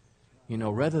outcome. You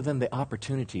know, rather than the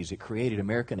opportunities that created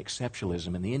American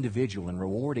exceptionalism and the individual and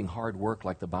rewarding hard work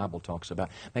like the Bible talks about,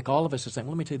 make all of us the same.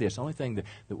 Well, let me tell you this. The only thing,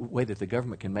 the way that the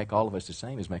government can make all of us the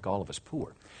same is make all of us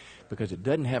poor. Because it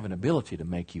doesn't have an ability to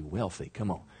make you wealthy.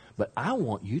 Come on. But I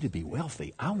want you to be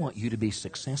wealthy. I want you to be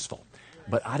successful.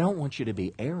 But I don't want you to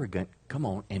be arrogant, come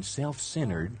on, and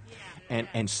self-centered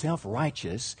and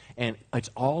self-righteous, and it's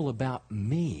all about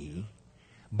me,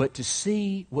 but to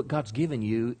see what God's given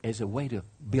you as a way to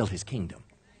build His kingdom.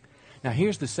 Now,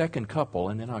 here's the second couple,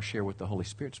 and then I'll share what the Holy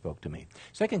Spirit spoke to me.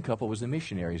 Second couple was the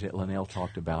missionaries that Linnell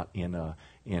talked about in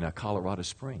Colorado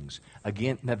Springs.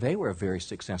 Again, now they were a very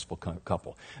successful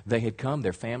couple. They had come.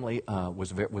 Their family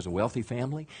was a wealthy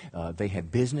family. They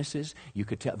had businesses. You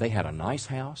could tell they had a nice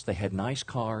house. They had nice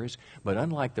cars. But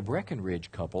unlike the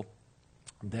Breckenridge couple,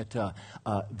 that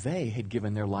they had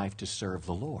given their life to serve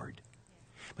the Lord.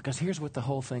 Because here's what the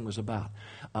whole thing was about.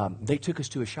 They took us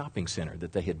to a shopping center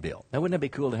that they had built. Now, wouldn't that be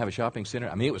cool to have a shopping center?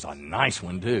 I mean, it was a nice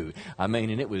one, too. I mean,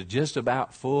 and it was just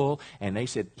about full. And they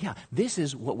said, yeah, this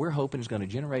is what we're hoping is going to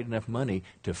generate enough money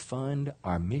to fund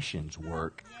our missions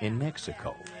work in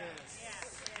Mexico.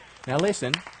 Now,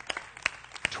 listen,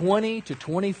 20 to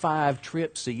 25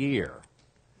 trips a year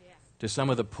to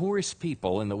some of the poorest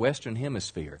people in the Western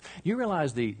Hemisphere. You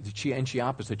realize in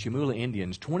Chiapas, the Chamula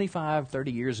Indians, 25,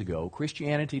 30 years ago,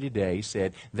 Christianity Today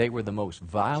said they were the most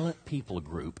violent people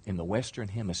group in the Western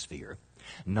Hemisphere.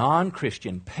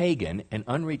 Non-Christian, pagan, and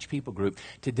unreached people group.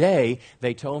 Today,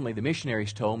 they told me, the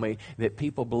missionaries told me, that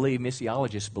people believe,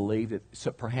 missiologists believe,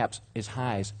 that perhaps as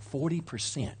high as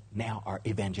 40% now are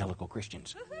evangelical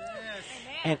Christians.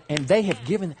 And they have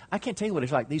given, I can't tell you what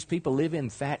it's like. These people live in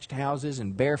thatched houses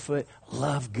and barefoot,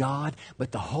 love God,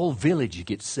 but the whole village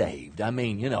gets saved. I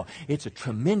mean, you know, it's a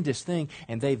tremendous thing.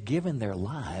 And they've given their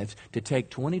lives to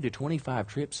take 20 to 25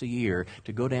 trips a year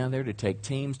to go down there to take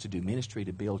teams to do ministry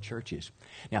to build churches.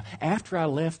 Now, after I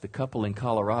left the couple in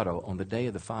Colorado on the day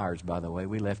of the fires, by the way,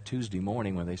 we left Tuesday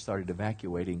morning when they started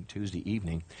evacuating Tuesday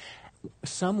evening.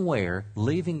 Somewhere,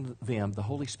 leaving them, the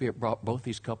Holy Spirit brought both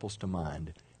these couples to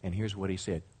mind. And here's what he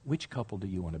said. Which couple do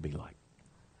you want to be like?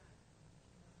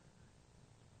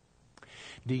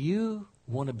 Do you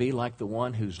want to be like the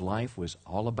one whose life was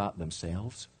all about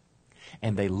themselves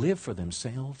and they live for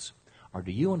themselves? Or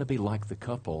do you want to be like the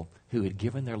couple who had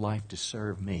given their life to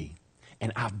serve me?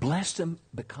 And I've blessed them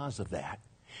because of that.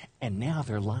 And now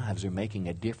their lives are making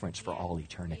a difference for all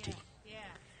eternity.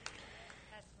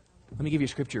 Let me give you a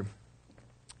scripture.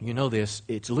 You know this.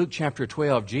 It's Luke chapter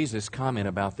 12. Jesus comment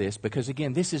about this because,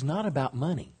 again, this is not about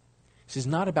money. This is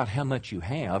not about how much you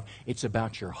have. It's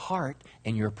about your heart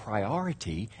and your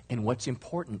priority and what's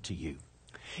important to you.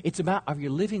 It's about, are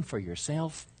you living for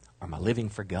yourself or am I living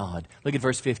for God? Look at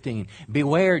verse 15.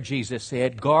 Beware, Jesus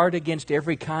said, guard against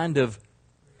every kind of...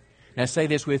 Now say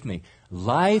this with me.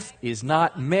 Life is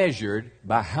not measured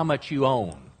by how much you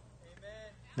own.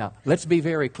 Now, let's be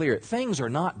very clear. Things are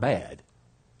not bad.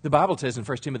 The Bible says in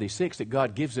 1 Timothy 6 that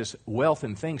God gives us wealth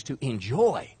and things to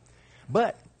enjoy.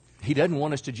 But He doesn't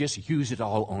want us to just use it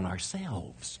all on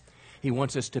ourselves. He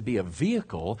wants us to be a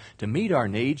vehicle to meet our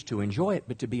needs, to enjoy it,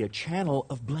 but to be a channel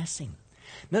of blessing.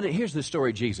 Now, here's the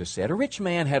story Jesus said. A rich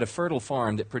man had a fertile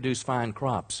farm that produced fine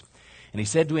crops. And he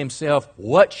said to himself,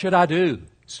 what should I do?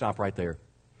 Stop right there.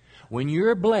 When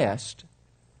you're blessed,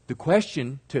 the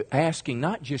question to asking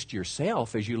not just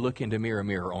yourself as you look into mirror,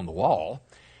 mirror on the wall,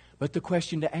 but the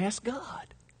question to ask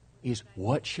God is,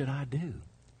 what should I do?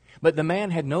 But the man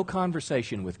had no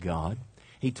conversation with God.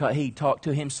 He talked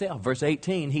to himself. Verse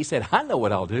 18, he said, I know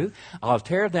what I'll do. I'll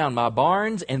tear down my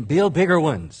barns and build bigger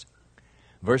ones.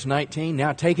 Verse 19,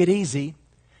 now take it easy.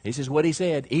 This is what he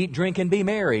said, eat, drink, and be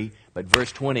merry. But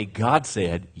verse 20, God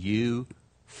said, you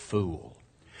fool.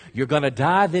 You're going to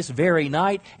die this very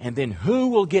night, and then who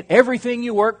will get everything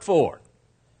you worked for?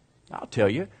 I'll tell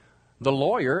you, the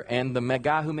lawyer and the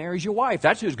guy who marries your wife.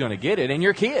 That's who's going to get it, and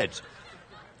your kids.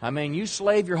 I mean, you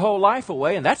slave your whole life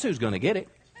away, and that's who's going to get it.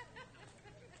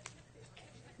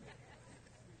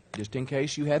 Just in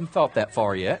case you hadn't thought that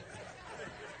far yet.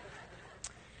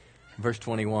 Verse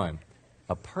 21,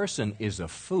 a person is a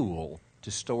fool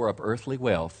to store up earthly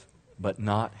wealth, but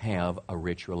not have a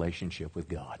rich relationship with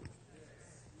God.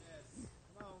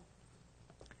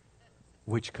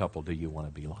 Which couple do you want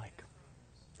to be like?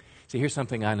 See, here's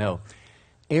something I know.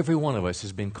 Every one of us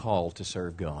has been called to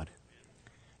serve God.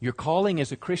 Your calling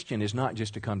as a Christian is not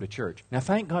just to come to church. Now,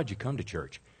 thank God you come to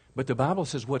church. But the Bible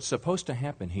says what's supposed to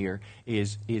happen here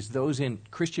is those in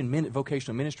Christian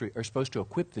vocational ministry are supposed to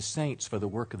equip the saints for the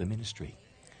work of the ministry.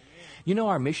 You know,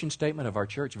 our mission statement of our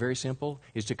church, very simple,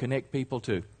 is to connect people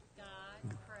to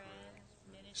God,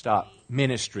 friends,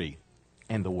 ministry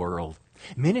and the world.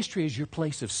 Ministry is your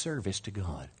place of service to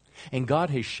God. And God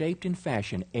has shaped and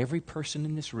fashioned every person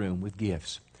in this room with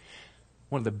gifts.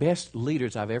 One of the best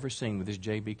leaders I've ever seen with this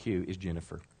JBQ is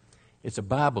Jennifer. It's a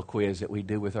Bible quiz that we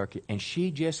do with our kids, and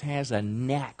she just has a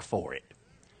knack for it.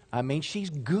 I mean, she's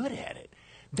good at it.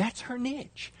 That's her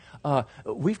niche.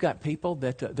 We've got people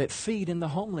that feed in the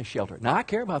homeless shelter. Now, I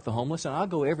care about the homeless, and I'll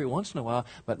go every once in a while,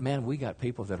 but man, we got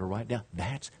people that are right down.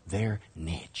 That's their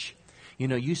niche. You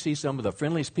know, you see some of the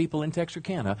friendliest people in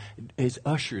Texarkana as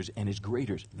ushers and as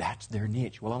greeters. That's their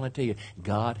niche. Well, I want to tell you,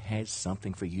 God has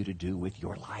something for you to do with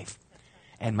your life.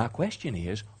 And my question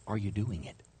is, are you doing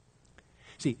it?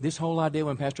 See, this whole idea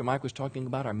when Pastor Mike was talking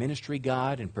about our ministry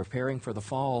guide and preparing for the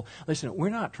fall, listen, we're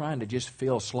not trying to just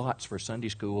fill slots for Sunday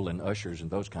school and ushers and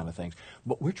those kind of things,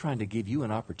 but we're trying to give you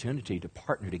an opportunity to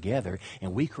partner together,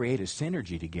 and we create a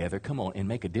synergy together, come on, and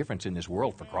make a difference in this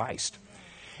world for Christ.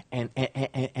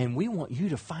 And we want you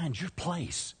to find your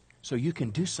place so you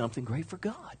can do something great for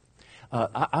God.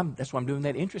 That's why I'm doing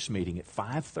that interest meeting at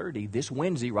 5:30 this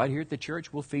Wednesday right here at the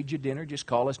church. We'll feed you dinner. Just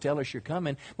call us, tell us you're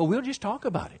coming. But we'll just talk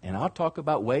about it. And I'll talk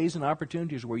about ways and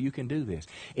opportunities where you can do this.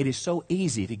 It is so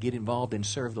easy to get involved and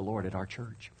serve the Lord at our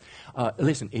church.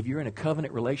 Listen, if you're in a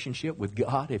covenant relationship with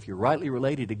God, if you're rightly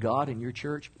related to God in your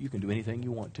church, you can do anything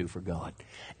you want to for God.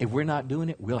 If we're not doing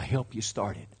it, we'll help you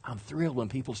start it. I'm thrilled when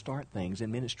people start things in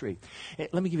ministry.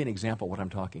 Let me give you an example of what I'm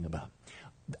talking about.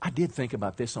 I did think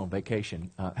about this on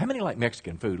vacation. How many like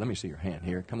Mexican food? Let me see your hand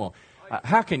here. Come on.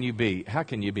 How can you be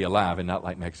alive and not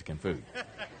like Mexican food?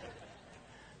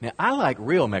 Now, I like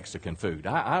real Mexican food.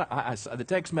 The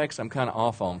Tex-Mex I'm kind of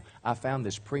off on. I found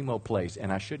this primo place,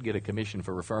 and I should get a commission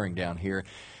for referring down here.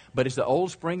 But it's the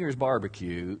Old Springer's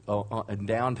Barbecue in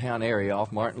downtown area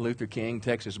off Martin Luther King,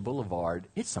 Texas Boulevard.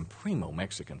 It's some primo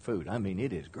Mexican food. I mean,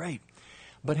 it is great.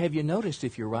 But have you noticed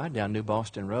if you ride down New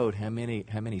Boston Road how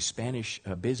many Spanish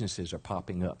businesses are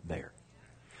popping up there?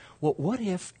 Well, what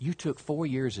if you took 4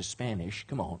 years of Spanish,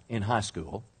 come on, in high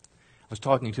school? I was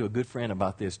talking to a good friend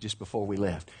about this just before we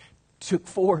left. Took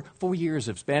four years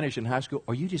of Spanish in high school,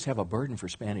 or you just have a burden for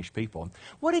Spanish people.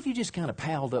 What if you just kind of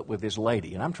palled up with this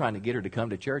lady? And I'm trying to get her to come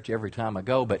to church every time I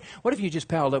go, but what if you just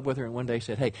palled up with her and one day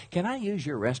said, hey, can I use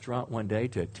your restaurant one day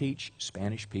to teach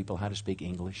Spanish people how to speak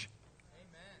English?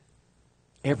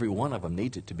 Every one of them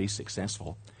needs it to be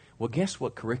successful. Well, guess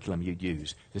what curriculum you'd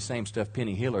use? The same stuff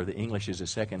Penny Hiller, the English is a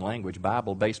second language,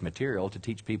 Bible-based material to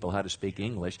teach people how to speak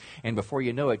English. And before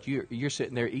you know it, you're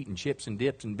sitting there eating chips and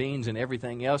dips and beans and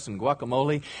everything else and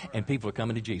guacamole, and people are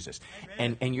coming to Jesus.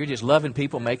 And you're just loving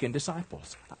people, making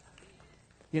disciples.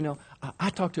 You know,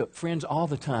 I talk to friends all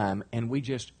the time, and we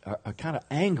just are kind of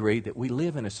angry that we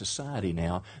live in a society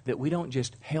now that we don't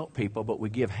just help people, but we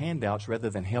give handouts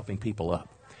rather than helping people up.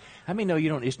 How many know you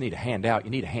don't just need a handout,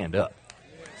 you need a hand up?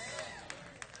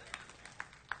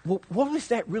 Well, what if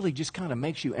that really just kind of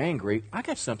makes you angry? I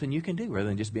got something you can do rather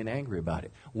than just being angry about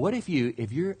it. What if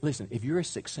you're a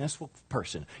successful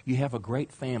person, you have a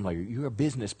great family, or you're a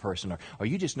business person, or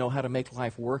you just know how to make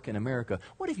life work in America,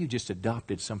 what if you just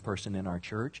adopted some person in our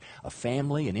church, a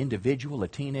family, an individual, a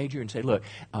teenager, and say, look,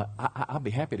 I'll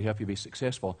be happy to help you be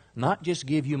successful, not just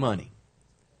give you money,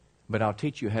 but I'll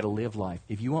teach you how to live life.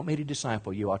 If you want me to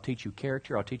disciple you, I'll teach you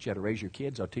character, I'll teach you how to raise your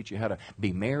kids, I'll teach you how to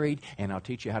be married, and I'll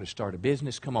teach you how to start a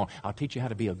business. Come on, I'll teach you how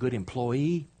to be a good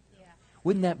employee. Yeah.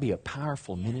 Wouldn't that be a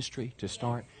powerful ministry to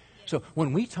start? So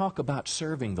when we talk about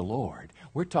serving the Lord,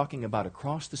 we're talking about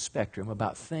across the spectrum,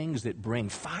 about things that bring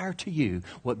fire to you,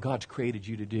 what God's created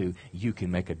you to do. You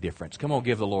can make a difference. Come on,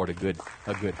 give the Lord a good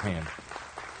hand.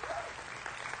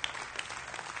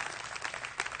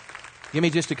 Give me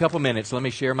just a couple minutes. Let me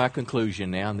share my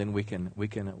conclusion now, and then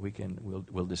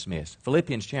we'll dismiss.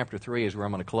 Philippians chapter 3 is where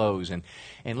I'm going to close, and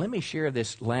let me share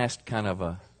this last kind of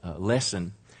a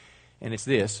lesson, and it's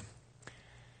this.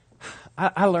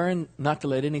 I learned not to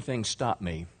let anything stop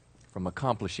me from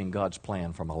accomplishing God's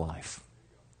plan for my life.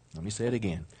 Let me say it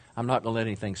again. I'm not going to let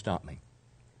anything stop me.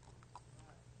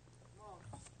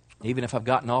 Even if I've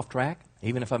gotten off track,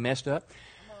 even if I messed up,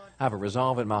 I have a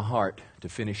resolve in my heart to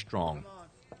finish strong.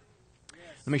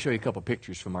 Let me show you a couple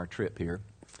pictures from our trip here.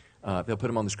 They'll put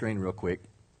them on the screen real quick.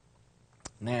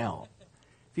 Now,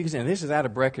 if you can see, this is out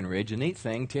of Breckenridge. The neat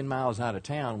thing, 10 miles out of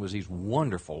town, was these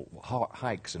wonderful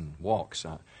hikes and walks.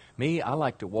 I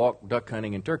like to walk duck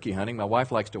hunting and turkey hunting. My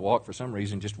wife likes to walk, for some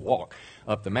reason, just walk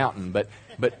up the mountain. But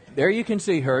there you can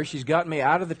see her. She's got me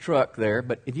out of the truck there.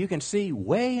 But if you can see,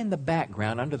 way in the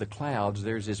background, under the clouds,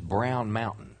 there's this brown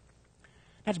mountain.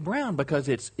 That's brown because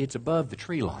it's above the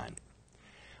tree line.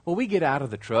 Well, we get out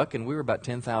of the truck, and we were about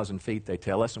 10,000 feet, they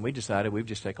tell us, and we decided we'd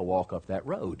just take a walk up that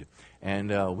road.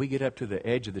 And we get up to the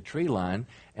edge of the tree line,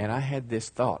 and I had this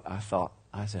thought.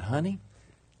 I said, honey,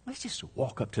 let's just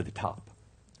walk up to the top.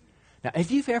 Now, if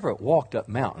you've ever walked up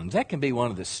mountains, that can be one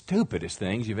of the stupidest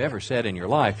things you've ever said in your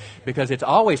life, because it's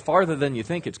always farther than you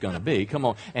think it's going to be. Come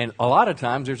on. And a lot of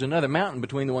times there's another mountain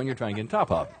between the one you're trying to get on top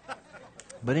of.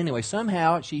 But anyway,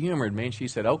 somehow she humored me, and she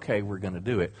said, okay, we're going to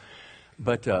do it.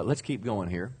 But let's keep going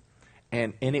here.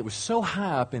 And it was so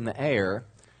high up in the air,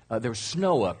 there was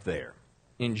snow up there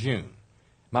in June.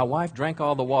 My wife drank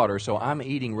all the water, so I'm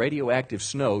eating radioactive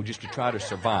snow just to try to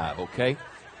survive, okay?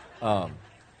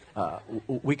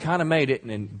 We kind of made it,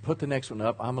 and then put the next one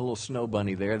up. I'm a little snow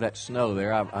bunny there. That snow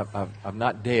there, I'm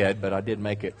not dead, but I did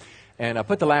make it. And I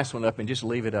put the last one up and just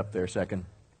leave it up there a second.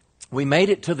 We made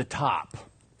it to the top.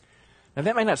 Now,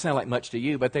 that may not sound like much to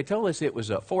you, but they told us it was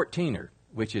a 14er,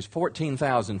 which is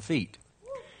 14,000 feet.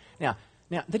 Now,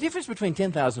 the difference between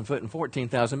 10,000 foot and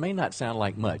 14,000 may not sound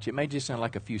like much. It may just sound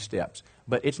like a few steps.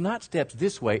 But it's not steps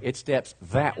this way, it's steps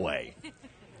that way.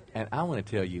 And I want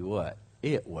to tell you what,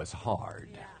 it was hard.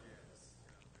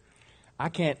 I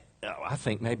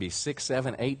think maybe 6,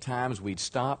 7, 8 times we'd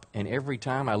stop, and every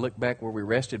time I looked back where we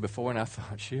rested before, and I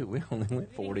thought, shoot, we only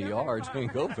went 40 yards. We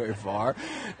didn't go very far.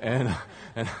 And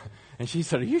she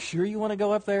said, are you sure you want to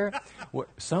go up there? Well,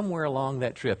 somewhere along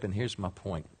that trip, and here's my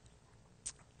point.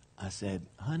 I said,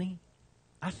 honey,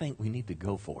 I think we need to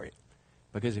go for it,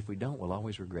 because if we don't, we'll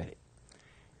always regret it.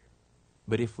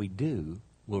 But if we do,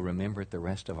 we'll remember it the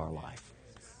rest of our life.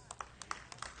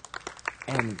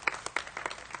 And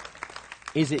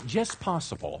is it just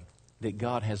possible that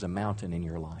God has a mountain in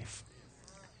your life?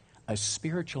 A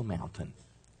spiritual mountain,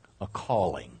 a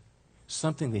calling,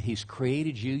 something that He's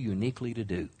created you uniquely to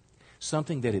do,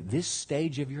 something that at this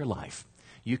stage of your life,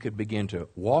 you could begin to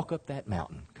walk up that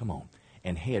mountain, come on,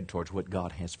 and head towards what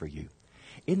God has for you.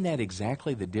 Isn't that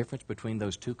exactly the difference between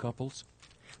those two couples?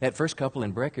 That first couple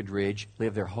in Breckenridge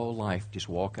lived their whole life just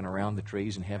walking around the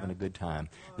trees and having a good time.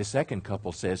 The second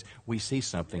couple says, we see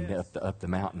something up the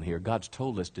mountain here. God's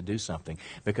told us to do something,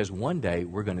 because one day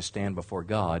we're going to stand before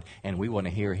God, and we want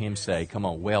to hear Him say, come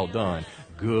on, well done,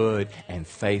 good and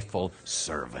faithful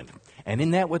servant. And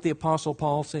isn't that what the Apostle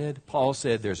Paul said? Paul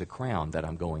said, there's a crown that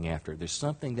I'm going after. There's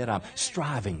something that I'm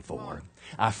striving for.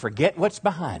 I forget what's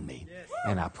behind me,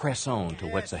 and I press on to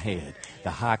what's ahead, the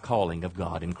high calling of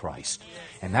God in Christ.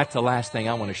 And that's the last thing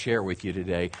I want to share with you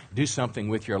today. Do something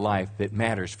with your life that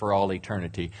matters for all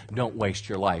eternity. Don't waste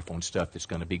your life on stuff that's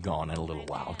going to be gone in a little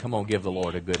while. Come on, give the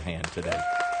Lord a good hand today.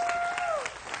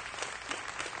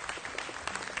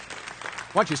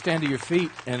 Why don't you stand to your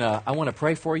feet, and I want to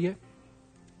pray for you.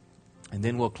 And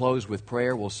then we'll close with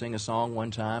prayer. We'll sing a song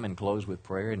one time and close with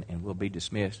prayer, and we'll be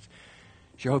dismissed.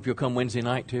 Sure hope you'll come Wednesday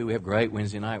night, too. We have a great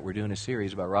Wednesday night. We're doing a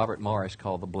series by Robert Morris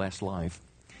called The Blessed Life.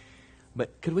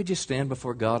 But could we just stand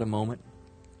before God a moment?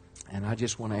 And I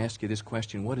just want to ask you this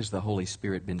question. What has the Holy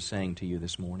Spirit been saying to you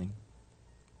this morning?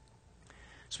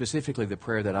 Specifically, the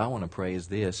prayer that I want to pray is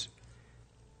this.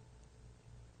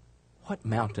 What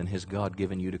mountain has God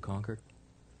given you to conquer?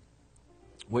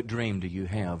 What dream do you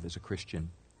have as a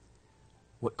Christian?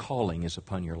 What calling is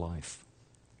upon your life?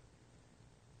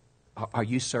 Are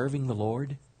you serving the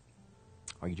Lord?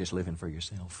 Or are you just living for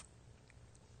yourself?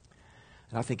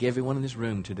 And I think everyone in this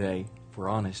room today, if we're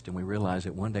honest and we realize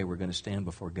that one day we're going to stand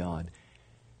before God,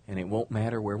 and it won't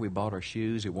matter where we bought our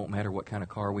shoes, it won't matter what kind of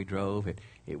car we drove, it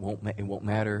won't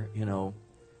matter,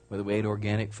 whether we ate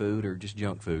organic food or just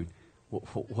junk food.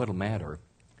 What'll matter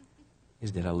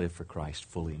is that I live for Christ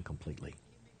fully and completely.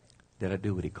 That I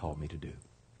do what He called me to do.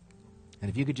 And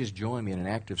if you could just join me in an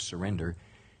act of surrender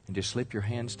and just slip your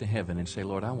hands to heaven and say,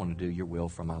 Lord, I want to do your will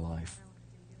for my life.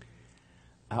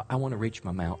 I want to reach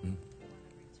my mountain.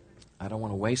 I don't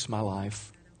want to waste my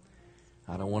life.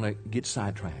 I don't want to get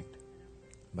sidetracked.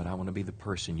 But I want to be the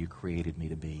person you created me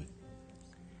to be.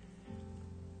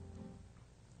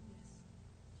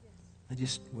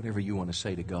 Whatever you want to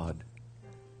say to God,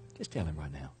 just tell Him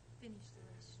right now.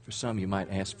 For some, you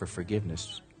might ask for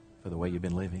forgiveness for the way you've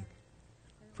been living.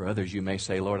 For others, you may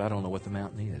say, Lord, I don't know what the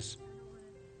mountain is.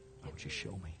 Why don't you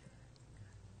show me?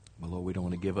 Well, Lord, we don't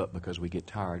want to give up because we get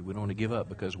tired. We don't want to give up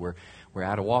because we're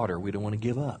out of water. We don't want to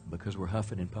give up because we're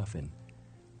huffing and puffing.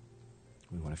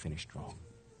 We want to finish strong.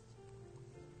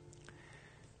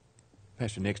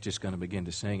 Pastor Nick's just going to begin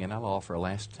to sing, and I'll offer a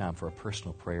last time for a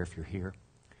personal prayer if you're here.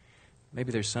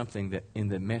 Maybe there's something that in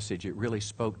the message it really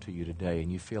spoke to you today,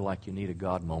 and you feel like you need a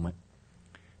God moment.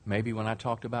 Maybe when I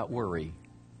talked about worry,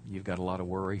 you've got a lot of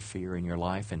worry, fear in your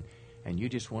life, and you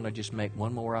just want to just make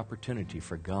one more opportunity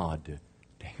for God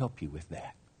to help you with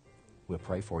that. We'll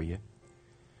pray for you.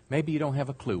 Maybe you don't have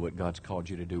a clue what God's called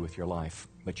you to do with your life,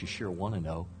 but you sure want to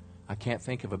know. I can't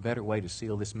think of a better way to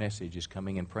seal this message as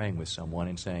coming and praying with someone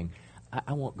and saying,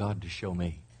 I want God to show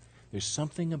me. There's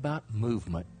something about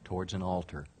movement towards an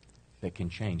altar that can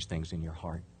change things in your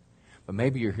heart. But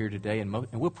maybe you're here today, and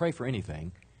we'll pray for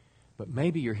anything, but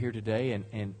maybe you're here today,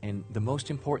 and the most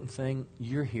important thing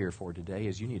you're here for today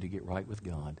is you need to get right with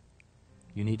God.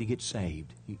 You need to get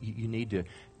saved. You need to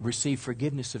receive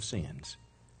forgiveness of sins.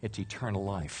 It's eternal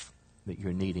life that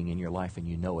you're needing in your life, and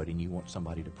you know it, and you want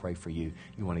somebody to pray for you.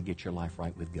 You want to get your life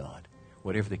right with God.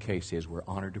 Whatever the case is, we're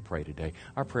honored to pray today.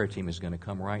 Our prayer team is going to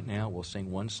come right now. We'll sing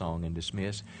one song and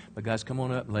dismiss. But guys, come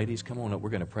on up. Ladies, come on up.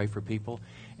 We're going to pray for people.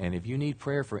 And if you need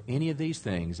prayer for any of these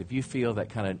things, if you feel that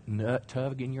kind of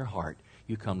tug in your heart,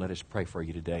 you come, let us pray for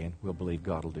you today, and we'll believe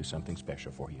God will do something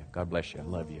special for you. God bless you. I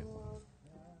love you.